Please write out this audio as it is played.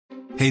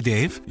Hey,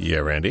 Dave. Yeah,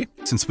 Randy?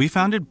 Since we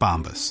founded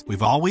Bombas,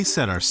 we've always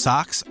said our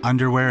socks,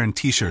 underwear, and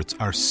T-shirts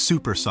are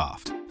super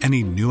soft.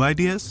 Any new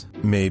ideas?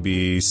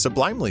 Maybe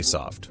sublimely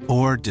soft.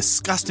 Or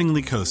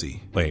disgustingly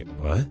cozy. Wait,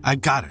 what? I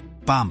got it.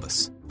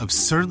 Bombas.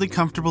 Absurdly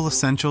comfortable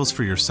essentials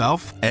for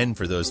yourself and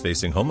for those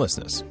facing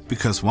homelessness.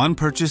 Because one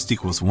purchased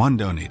equals one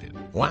donated.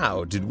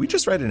 Wow, did we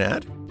just write an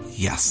ad?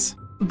 Yes.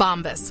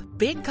 Bombas.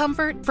 Big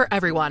comfort for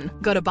everyone.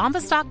 Go to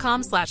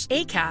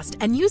bombas.com/ACAST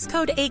and use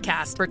code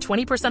ACAST for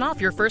 20%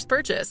 off your first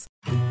purchase.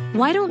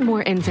 Why don't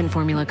more infant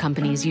formula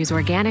companies use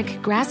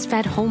organic,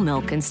 grass-fed whole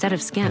milk instead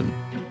of skim?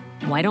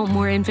 Why don't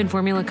more infant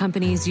formula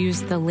companies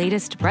use the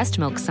latest breast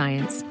milk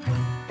science?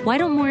 Why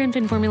don't more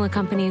infant formula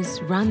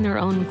companies run their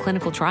own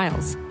clinical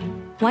trials?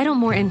 Why don't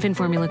more infant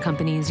formula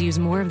companies use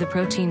more of the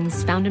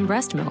proteins found in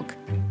breast milk?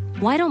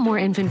 Why don't more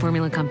infant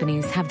formula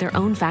companies have their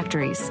own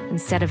factories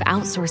instead of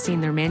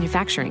outsourcing their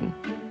manufacturing?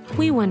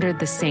 We wondered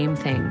the same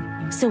thing.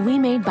 So we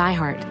made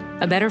ByHeart,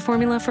 a better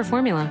formula for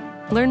formula.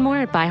 Learn more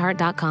at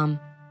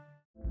byheart.com.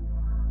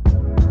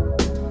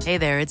 Hey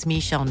there, it's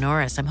Michelle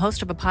Norris. I'm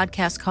host of a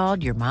podcast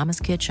called Your Mama's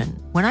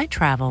Kitchen. When I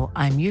travel,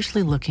 I'm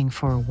usually looking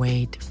for a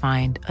way to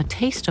find a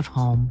taste of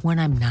home when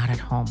I'm not at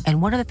home.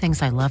 And one of the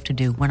things I love to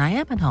do when I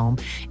am at home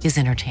is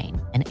entertain.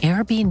 And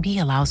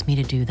Airbnb allows me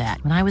to do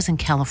that. When I was in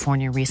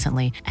California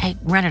recently, I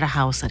rented a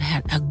house that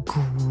had a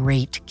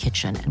great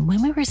kitchen. And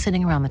when we were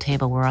sitting around the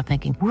table, we were all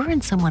thinking, we're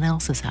in someone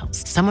else's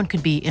house. Someone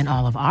could be in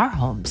all of our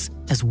homes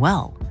as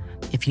well.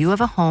 If you have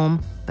a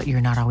home, but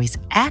you're not always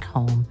at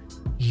home,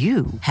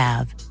 you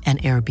have an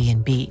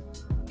Airbnb.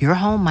 Your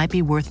home might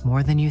be worth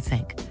more than you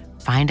think.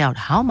 Find out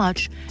how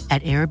much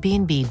at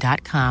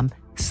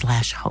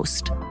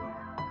airbnb.com/host.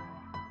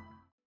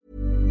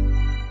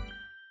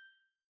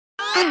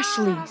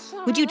 Ashley,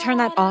 would you turn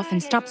that off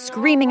and stop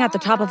screaming at the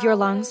top of your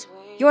lungs?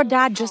 Your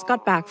dad just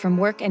got back from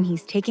work and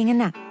he's taking a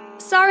nap.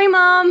 Sorry,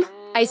 Mom,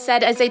 I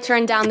said as I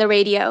turned down the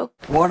radio.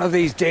 One of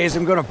these days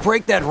I'm gonna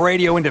break that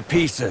radio into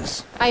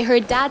pieces. I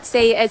heard Dad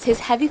say as his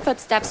heavy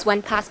footsteps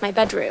went past my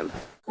bedroom.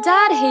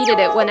 Dad hated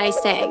it when I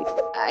sang.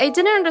 I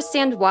didn't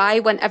understand why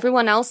when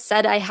everyone else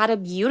said I had a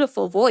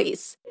beautiful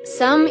voice.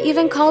 Some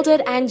even called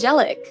it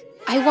angelic.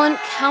 I won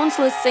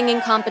countless singing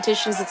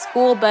competitions at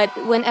school, but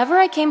whenever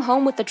I came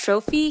home with a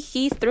trophy,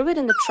 he threw it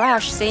in the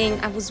trash,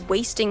 saying I was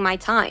wasting my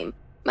time.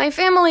 My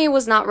family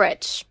was not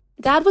rich.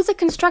 Dad was a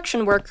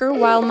construction worker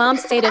while Mom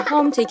stayed at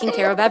home taking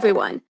care of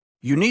everyone.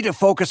 You need to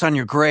focus on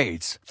your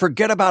grades.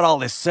 Forget about all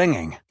this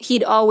singing.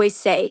 He'd always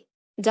say.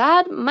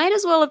 Dad might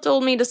as well have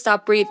told me to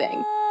stop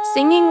breathing.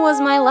 Singing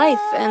was my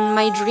life, and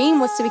my dream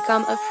was to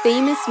become a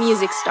famous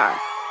music star.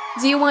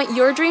 Do you want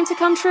your dream to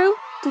come true?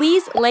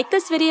 Please like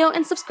this video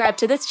and subscribe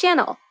to this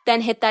channel.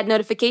 Then hit that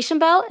notification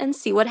bell and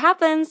see what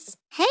happens.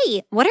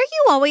 Hey, what are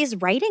you always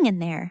writing in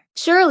there?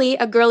 Surely,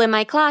 a girl in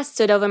my class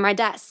stood over my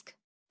desk.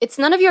 It's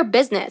none of your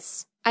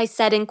business, I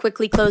said and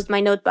quickly closed my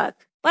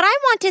notebook. But I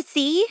want to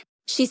see,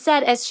 she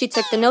said as she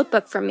took the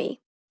notebook from me.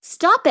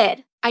 Stop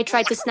it! I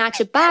tried to snatch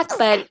it back,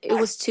 but it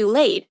was too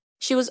late.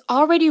 She was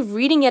already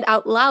reading it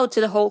out loud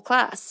to the whole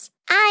class.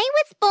 I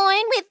was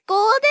born with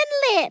golden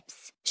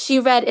lips, she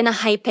read in a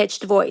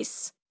high-pitched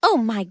voice. Oh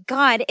my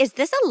God, is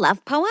this a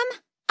love poem?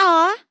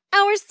 Aw,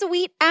 our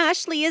sweet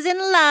Ashley is in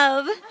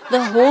love.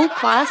 The whole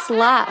class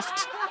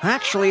laughed.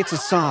 Actually, it's a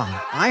song.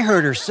 I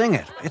heard her sing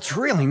it. It's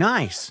really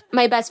nice.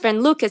 My best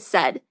friend Lucas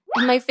said,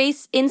 and my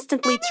face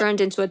instantly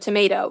turned into a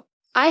tomato.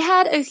 I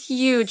had a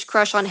huge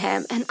crush on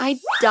him, and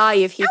I'd die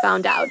if he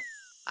found out.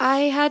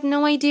 I had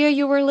no idea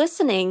you were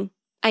listening,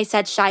 I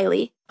said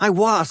shyly. I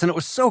was, and it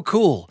was so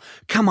cool.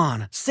 Come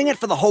on, sing it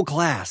for the whole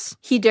class.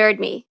 He dared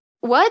me.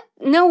 What?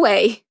 No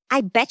way. I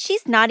bet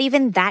she's not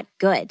even that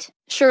good.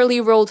 Shirley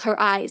rolled her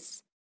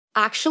eyes.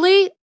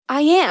 Actually,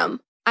 I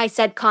am, I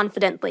said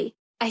confidently.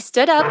 I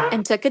stood up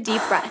and took a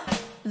deep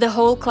breath. The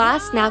whole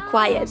class now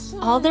quiet,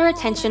 all their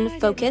attention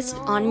focused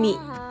on me.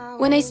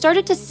 When I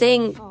started to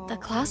sing, the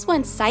class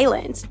went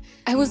silent.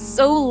 I was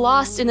so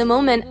lost in the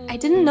moment, I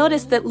didn't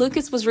notice that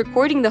Lucas was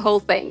recording the whole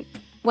thing.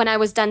 When I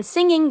was done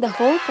singing, the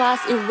whole class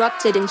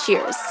erupted in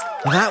cheers.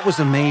 That was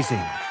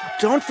amazing.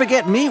 Don't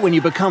forget me when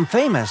you become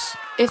famous.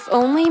 If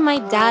only my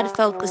dad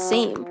felt the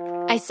same.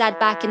 I sat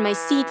back in my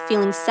seat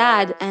feeling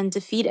sad and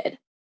defeated.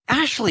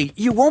 Ashley,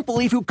 you won't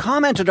believe who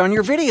commented on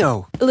your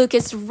video.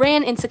 Lucas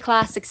ran into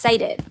class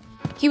excited.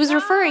 He was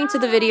referring to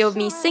the video of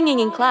me singing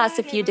in class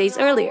a few days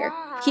earlier.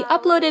 He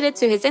uploaded it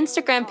to his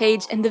Instagram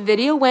page and the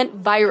video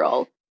went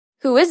viral.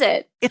 Who is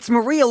it? It's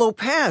Maria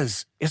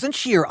Lopez. Isn't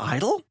she your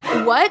idol?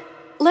 What?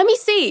 Let me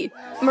see.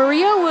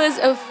 Maria was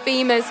a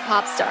famous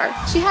pop star.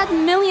 She had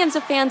millions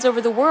of fans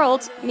over the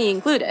world, me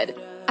included.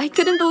 I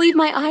couldn't believe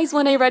my eyes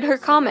when I read her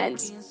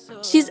comment.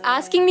 She's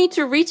asking me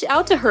to reach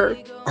out to her.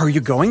 Are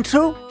you going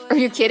to? Are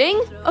you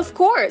kidding? Of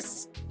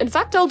course. In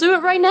fact, I'll do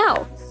it right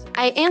now.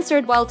 I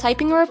answered while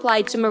typing a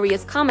reply to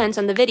Maria's comment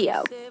on the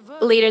video.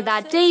 Later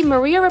that day,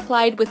 Maria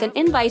replied with an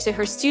invite to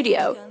her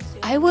studio.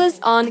 I was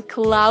on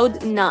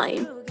cloud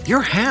 9.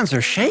 Your hands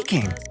are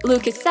shaking,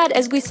 Lucas said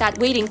as we sat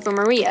waiting for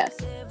Maria.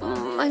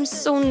 I'm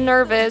so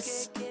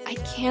nervous. I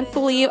can't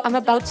believe I'm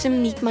about to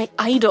meet my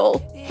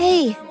idol.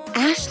 Hey,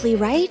 Ashley,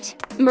 right?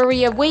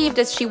 Maria waved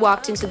as she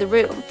walked into the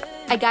room.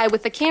 A guy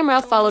with a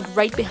camera followed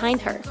right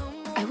behind her.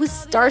 I was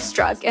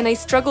starstruck and I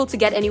struggled to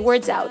get any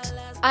words out.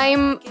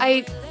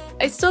 I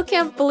still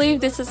can't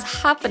believe this is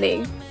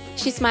happening.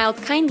 She smiled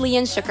kindly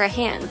and shook her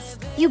hands.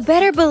 You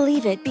better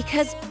believe it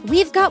because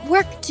we've got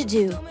work to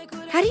do.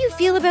 How do you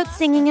feel about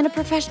singing in a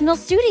professional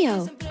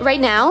studio? Right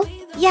now?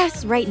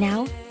 Yes, right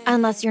now.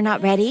 Unless you're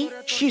not ready.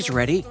 She's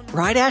ready.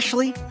 Right,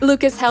 Ashley?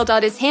 Lucas held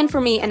out his hand for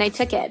me and I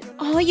took it.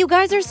 Oh, you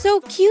guys are so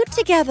cute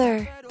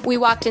together. We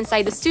walked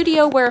inside the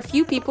studio where a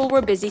few people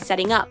were busy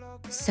setting up.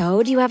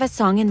 So, do you have a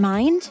song in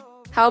mind?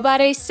 How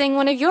about I sing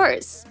one of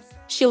yours?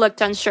 She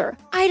looked unsure.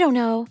 I don't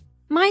know.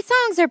 My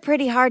songs are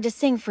pretty hard to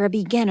sing for a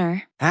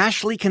beginner.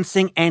 Ashley can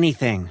sing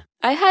anything.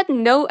 I had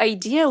no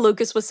idea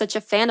Lucas was such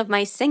a fan of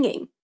my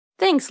singing.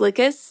 Thanks,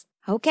 Lucas.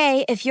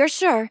 Okay, if you're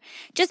sure,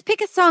 just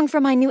pick a song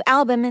from my new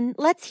album and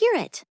let's hear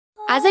it.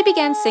 As I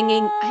began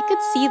singing, I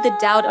could see the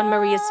doubt on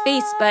Maria's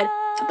face, but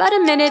about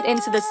a minute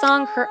into the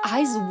song, her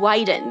eyes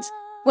widened.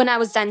 When I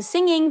was done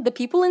singing, the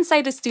people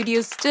inside the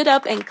studio stood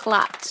up and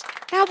clapped.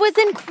 That was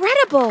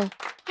incredible!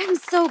 I'm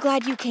so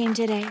glad you came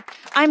today.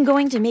 I'm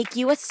going to make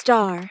you a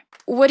star.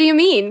 What do you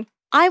mean?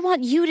 I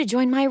want you to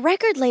join my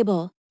record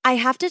label. I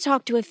have to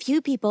talk to a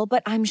few people,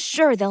 but I'm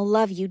sure they'll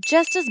love you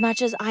just as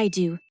much as I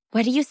do.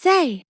 What do you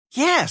say?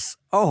 Yes.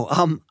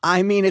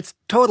 It's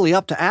totally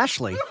up to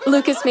Ashley.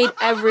 Lucas made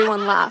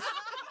everyone laugh.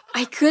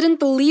 I couldn't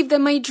believe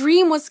that my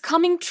dream was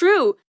coming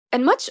true,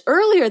 and much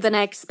earlier than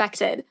I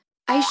expected.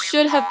 I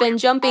should have been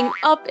jumping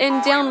up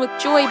and down with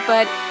joy,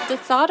 but the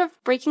thought of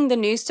breaking the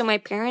news to my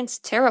parents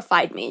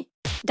terrified me.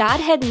 Dad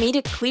had made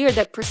it clear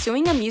that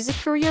pursuing a music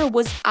career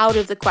was out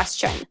of the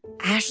question.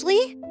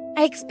 Ashley?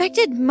 I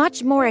expected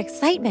much more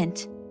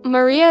excitement.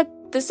 Maria,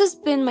 this has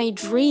been my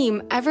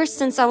dream ever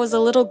since I was a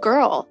little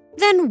girl.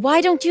 Then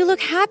why don't you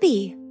look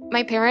happy?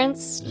 My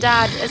parents,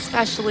 Dad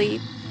especially,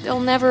 they'll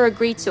never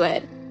agree to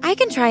it. I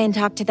can try and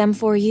talk to them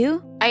for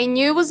you. I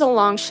knew it was a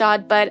long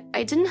shot, but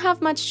I didn't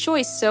have much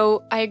choice,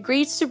 so I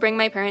agreed to bring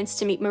my parents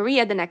to meet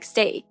Maria the next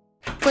day.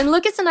 When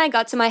Lucas and I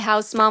got to my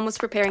house, Mom was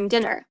preparing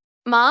dinner.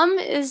 Mom,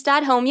 is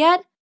Dad home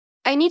yet?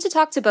 I need to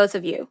talk to both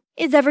of you.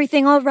 Is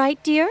everything all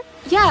right, dear?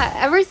 Yeah,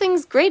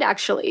 everything's great,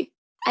 actually.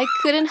 I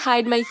couldn't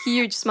hide my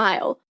huge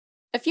smile.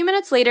 A few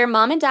minutes later,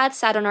 Mom and Dad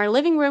sat on our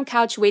living room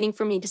couch waiting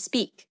for me to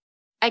speak.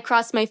 I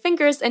crossed my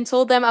fingers and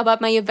told them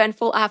about my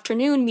eventful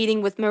afternoon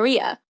meeting with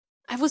Maria.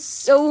 I was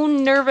so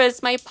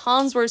nervous, my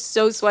palms were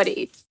so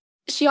sweaty.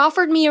 She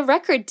offered me a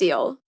record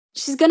deal.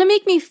 She's gonna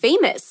make me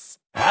famous.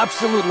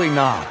 Absolutely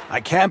not. I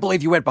can't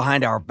believe you went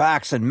behind our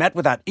backs and met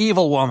with that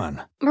evil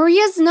woman.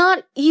 Maria's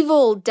not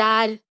evil,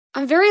 Dad.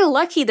 I'm very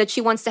lucky that she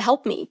wants to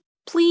help me.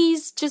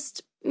 Please,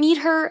 just meet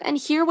her and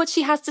hear what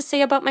she has to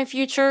say about my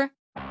future.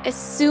 As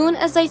soon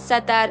as I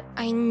said that,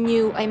 I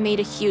knew I made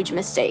a huge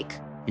mistake.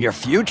 Your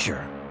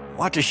future?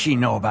 What does she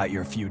know about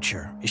your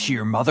future? Is she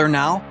your mother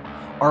now?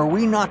 Are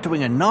we not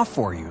doing enough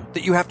for you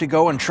that you have to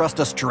go and trust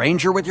a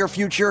stranger with your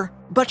future?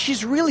 But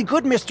she's really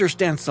good, Mr.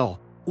 Stencil.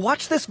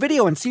 Watch this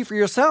video and see for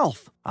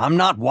yourself. I'm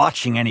not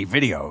watching any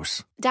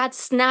videos. Dad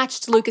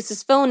snatched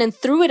Lucas's phone and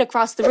threw it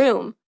across the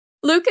room.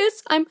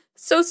 Lucas, I'm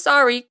so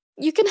sorry.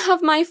 You can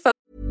have my phone.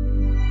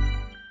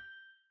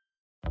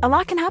 A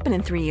lot can happen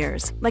in 3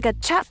 years, like a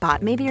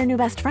chatbot may be your new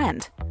best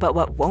friend. But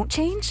what won't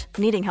change?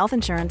 Needing health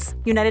insurance.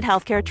 United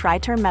Healthcare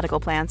Tri-Term Medical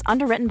Plans,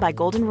 underwritten by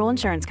Golden Rule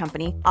Insurance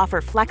Company, offer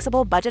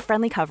flexible,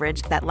 budget-friendly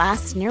coverage that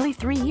lasts nearly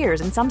 3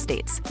 years in some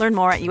states. Learn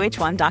more at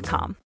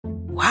uh1.com.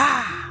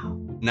 Wow.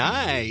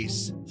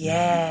 Nice.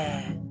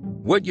 Yeah.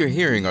 What you're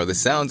hearing are the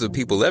sounds of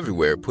people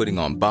everywhere putting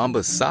on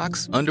Bombas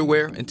socks,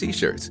 underwear, and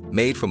T-shirts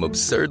made from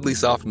absurdly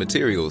soft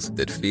materials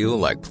that feel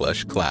like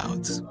plush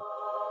clouds.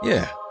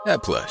 Yeah,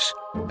 that plush.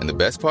 And the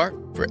best part?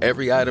 For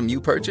every item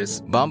you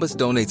purchase, Bombas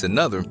donates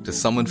another to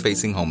someone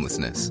facing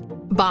homelessness.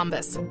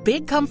 Bombas.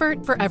 Big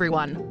comfort for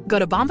everyone. Go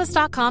to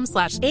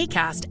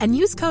bombas.com/ACAST and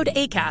use code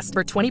ACAST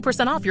for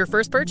 20% off your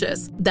first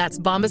purchase. That's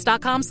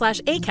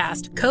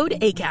bombas.com/ACAST. Code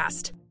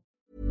ACAST.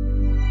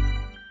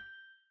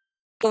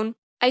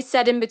 I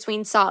said in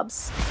between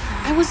sobs.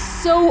 I was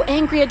so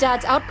angry at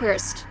Dad's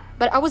outburst,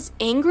 but I was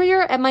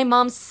angrier at my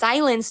mom's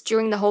silence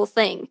during the whole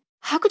thing.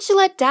 How could she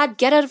let Dad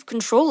get out of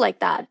control like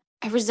that?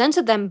 I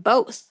resented them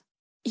both.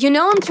 You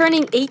know I'm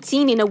turning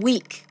 18 in a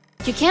week.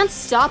 You can't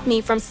stop me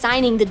from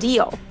signing the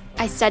deal,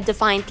 I said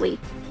defiantly.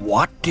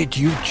 What did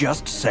you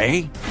just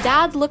say?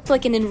 Dad looked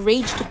like an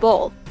enraged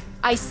bull.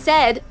 I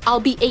said I'll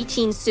be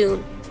 18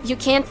 soon. You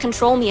can't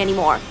control me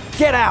anymore.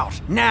 Get out,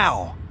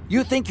 now!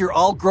 You think you're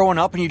all grown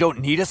up and you don't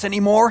need us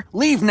anymore?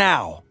 Leave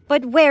now!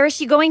 But where is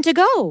she going to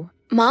go?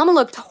 Mom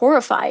looked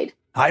horrified.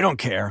 I don't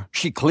care.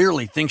 She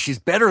clearly thinks she's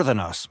better than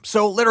us,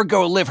 so let her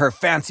go live her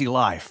fancy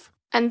life.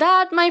 And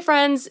that, my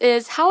friends,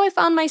 is how I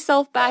found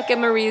myself back at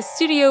Maria's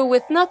studio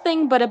with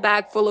nothing but a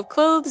bag full of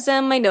clothes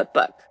and my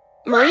notebook.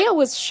 Maria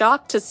was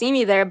shocked to see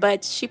me there,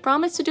 but she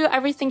promised to do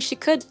everything she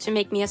could to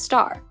make me a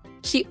star.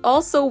 She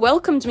also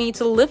welcomed me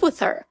to live with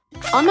her.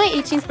 On my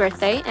 18th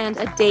birthday and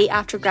a day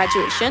after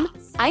graduation,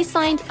 I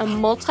signed a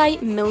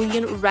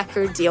multi-million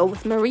record deal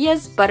with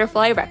Maria's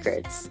Butterfly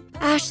Records.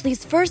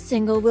 Ashley's first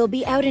single will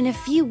be out in a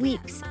few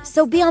weeks,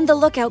 so be on the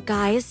lookout,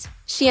 guys.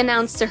 She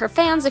announced to her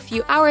fans a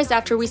few hours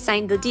after we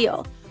signed the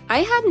deal. I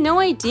had no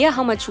idea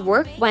how much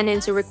work went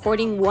into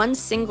recording one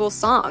single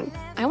song.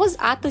 I was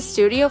at the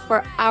studio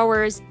for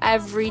hours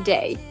every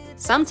day,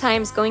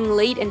 sometimes going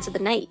late into the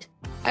night.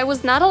 I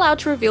was not allowed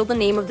to reveal the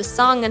name of the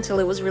song until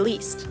it was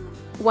released.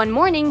 One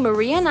morning,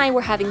 Maria and I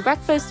were having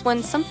breakfast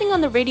when something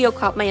on the radio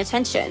caught my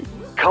attention.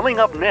 Coming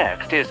up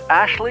next is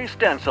Ashley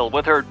Stencil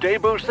with her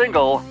debut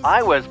single,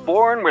 I Was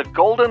Born with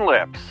Golden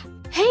Lips.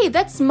 Hey,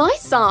 that's my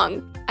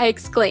song! I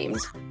exclaimed.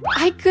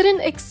 I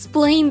couldn't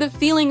explain the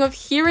feeling of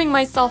hearing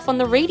myself on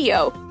the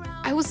radio.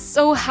 I was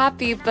so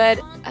happy,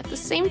 but at the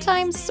same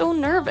time, so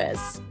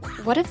nervous.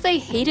 What if they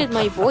hated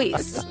my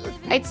voice?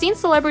 I'd seen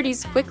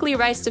celebrities quickly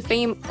rise to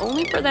fame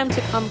only for them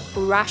to come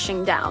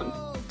crashing down.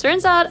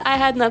 Turns out I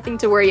had nothing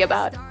to worry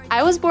about.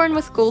 I Was Born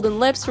with Golden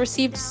Lips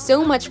received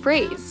so much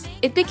praise.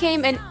 It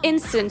became an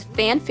instant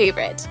fan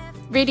favorite.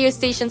 Radio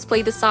stations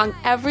played the song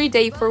every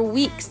day for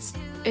weeks.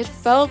 It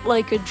felt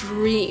like a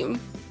dream.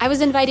 I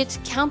was invited to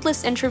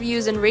countless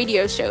interviews and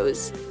radio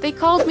shows. They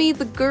called me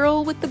the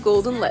girl with the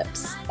golden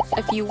lips.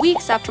 A few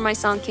weeks after my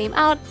song came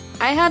out,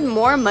 I had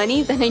more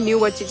money than I knew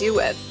what to do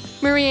with.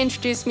 Maria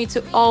introduced me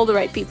to all the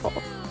right people.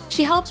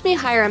 She helped me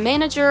hire a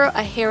manager,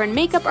 a hair and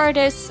makeup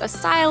artist, a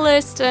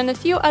stylist, and a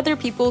few other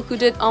people who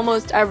did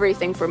almost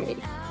everything for me.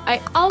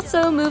 I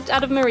also moved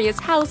out of Maria's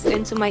house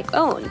into my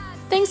own,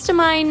 thanks to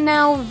my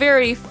now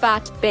very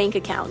fat bank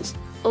account.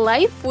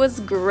 Life was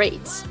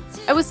great.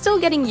 I was still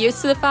getting used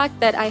to the fact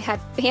that I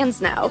had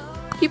fans now.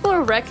 People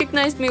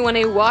recognized me when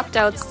I walked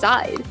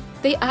outside.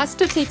 They asked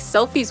to take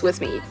selfies with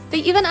me. They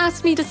even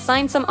asked me to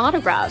sign some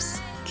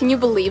autographs. Can you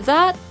believe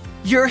that?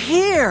 You're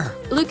here!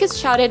 Lucas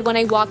shouted when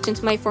I walked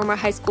into my former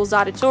high school's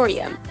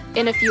auditorium.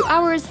 In a few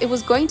hours, it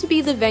was going to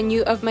be the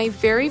venue of my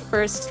very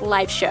first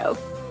live show.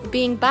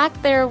 Being back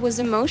there was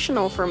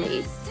emotional for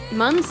me.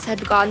 Months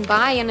had gone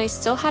by and I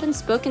still hadn't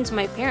spoken to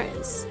my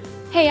parents.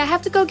 Hey, I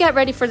have to go get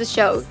ready for the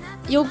show.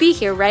 You'll be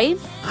here, right?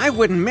 I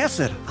wouldn't miss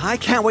it. I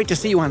can't wait to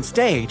see you on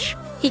stage.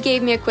 He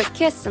gave me a quick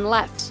kiss and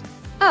left.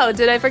 Oh,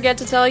 did I forget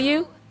to tell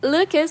you?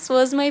 Lucas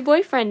was my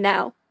boyfriend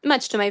now,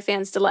 much to my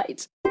fans'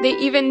 delight. They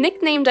even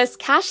nicknamed us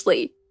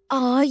Cashly.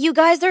 Aw, you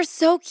guys are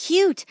so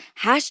cute.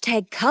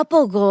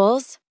 #couple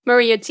goals.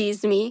 Maria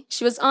teased me.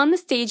 She was on the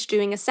stage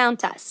doing a sound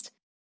test.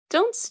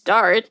 Don't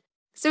start.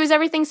 So is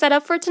everything set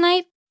up for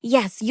tonight?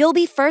 Yes, you'll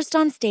be first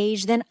on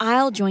stage, then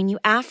I'll join you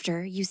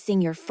after you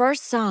sing your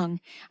first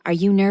song. Are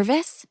you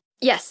nervous?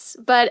 Yes,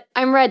 but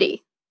I'm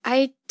ready.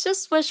 I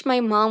just wish my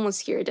mom was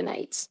here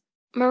tonight.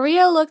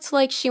 Maria looked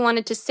like she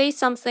wanted to say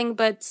something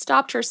but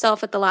stopped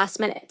herself at the last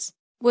minute.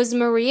 Was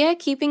Maria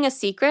keeping a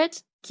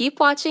secret? Keep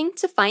watching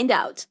to find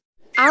out.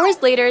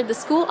 Hours later, the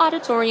school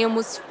auditorium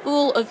was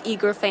full of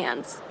eager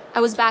fans. I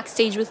was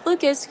backstage with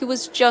Lucas, who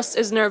was just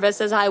as nervous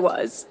as I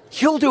was.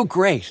 You'll do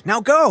great.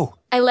 Now go!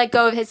 I let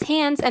go of his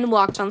hands and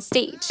walked on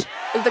stage.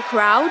 The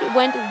crowd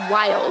went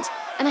wild,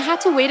 and I had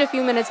to wait a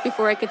few minutes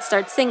before I could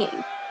start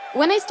singing.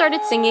 When I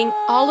started singing,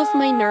 all of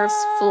my nerves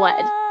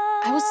fled.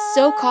 I was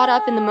so caught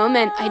up in the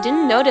moment, I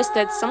didn't notice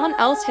that someone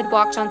else had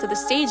walked onto the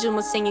stage and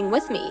was singing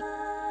with me.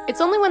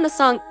 It's only when the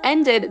song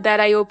ended that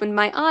I opened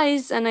my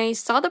eyes and I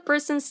saw the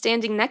person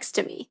standing next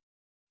to me.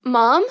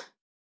 Mom?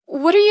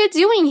 What are you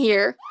doing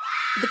here?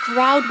 The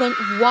crowd went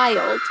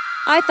wild.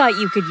 I thought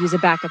you could use a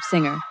backup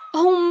singer.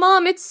 Oh,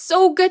 Mom, it's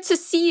so good to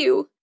see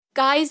you.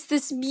 Guys,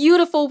 this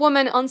beautiful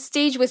woman on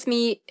stage with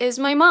me is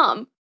my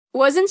mom.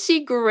 Wasn't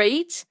she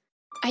great?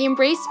 I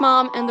embraced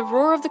Mom and the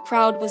roar of the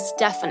crowd was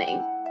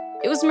deafening.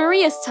 It was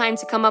Maria's time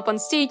to come up on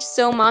stage,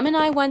 so Mom and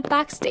I went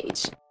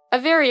backstage. A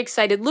very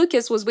excited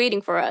Lucas was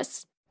waiting for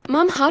us.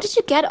 Mom, how did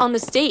you get on the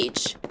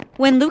stage?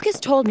 When Lucas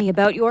told me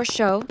about your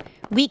show,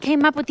 we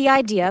came up with the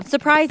idea of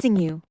surprising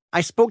you.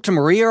 I spoke to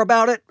Maria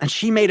about it, and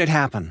she made it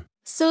happen.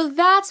 So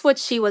that's what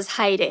she was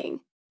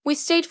hiding. We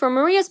stayed for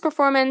Maria's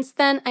performance,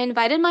 then I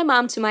invited my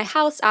mom to my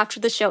house after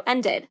the show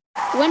ended.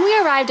 When we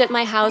arrived at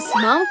my house,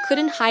 Mom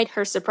couldn't hide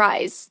her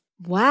surprise.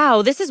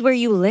 Wow, this is where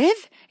you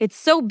live? It's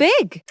so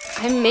big.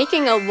 I'm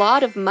making a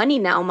lot of money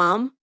now,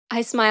 Mom.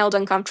 I smiled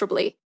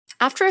uncomfortably.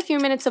 After a few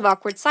minutes of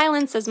awkward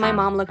silence as my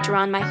mom looked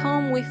around my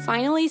home, we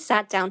finally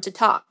sat down to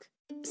talk.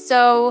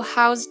 So,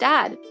 how's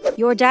Dad?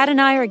 Your dad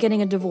and I are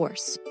getting a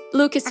divorce.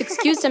 Lucas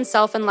excused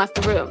himself and left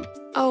the room.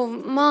 Oh,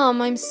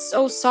 Mom, I'm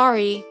so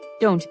sorry.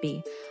 Don't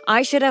be.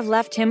 I should have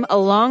left him a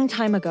long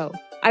time ago.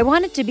 I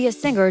wanted to be a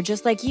singer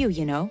just like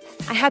you know.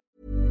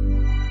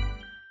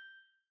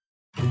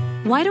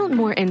 Why don't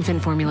more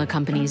infant formula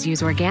companies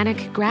use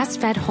organic,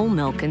 grass-fed whole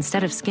milk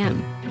instead of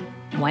skim?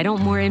 Why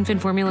don't more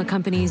infant formula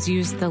companies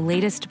use the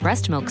latest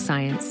breast milk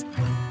science?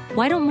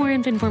 Why don't more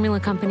infant formula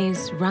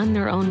companies run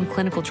their own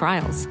clinical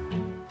trials?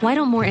 Why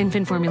don't more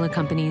infant formula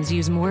companies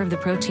use more of the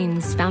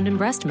proteins found in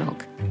breast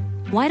milk?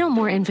 Why don't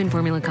more infant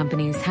formula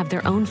companies have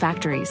their own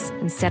factories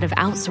instead of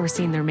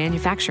outsourcing their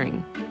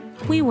manufacturing?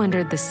 We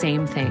wondered the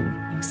same thing.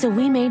 So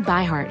we made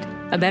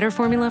ByHeart, a better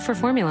formula for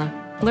formula.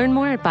 Learn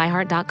more at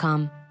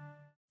byheart.com.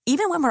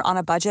 Even when we're on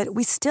a budget,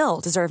 we still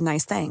deserve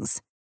nice things.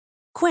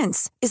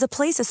 Quince is a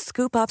place to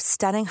scoop up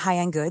stunning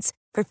high-end goods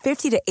for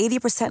 50 to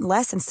 80%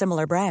 less than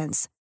similar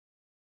brands.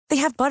 They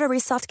have buttery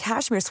soft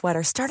cashmere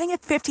sweaters starting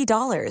at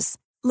 $50,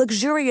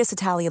 luxurious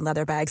Italian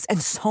leather bags, and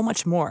so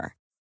much more.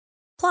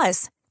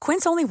 Plus,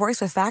 Quince only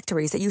works with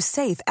factories that use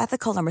safe,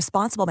 ethical, and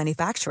responsible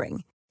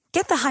manufacturing.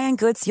 Get the high-end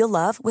goods you'll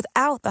love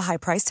without the high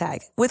price tag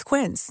with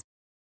Quince.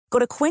 Go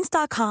to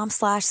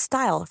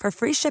quince.com/style for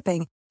free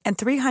shipping and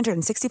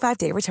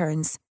 365-day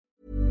returns.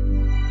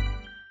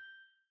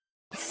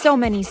 So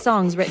many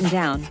songs written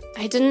down.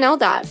 I didn't know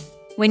that.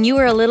 When you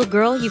were a little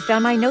girl, you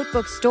found my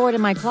notebook stored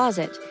in my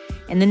closet.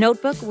 In the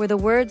notebook were the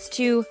words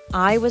to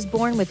I Was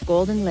Born with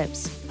Golden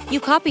Lips. You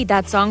copied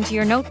that song to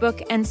your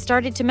notebook and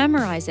started to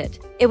memorize it.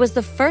 It was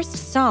the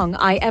first song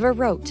I ever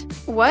wrote.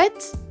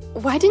 What?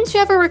 Why didn't you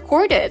ever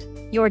record it?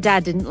 Your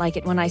dad didn't like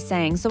it when I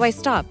sang, so I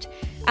stopped.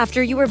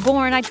 After you were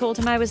born, I told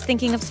him I was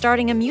thinking of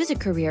starting a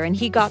music career, and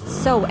he got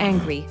so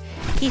angry.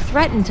 He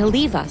threatened to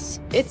leave us.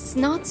 It's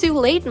not too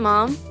late,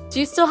 Mom. Do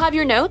you still have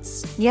your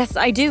notes? Yes,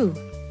 I do.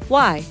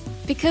 Why?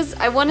 Because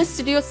I want us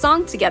to do a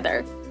song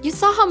together. You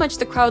saw how much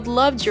the crowd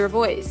loved your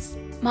voice.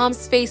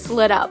 Mom's face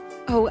lit up.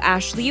 Oh,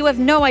 Ashley, you have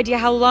no idea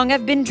how long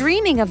I've been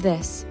dreaming of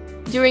this.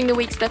 During the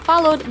weeks that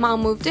followed,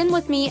 Mom moved in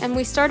with me and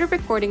we started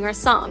recording our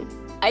song.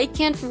 I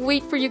can't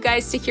wait for you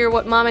guys to hear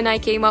what Mom and I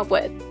came up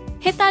with.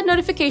 Hit that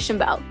notification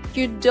bell.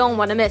 You don't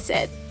want to miss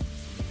it.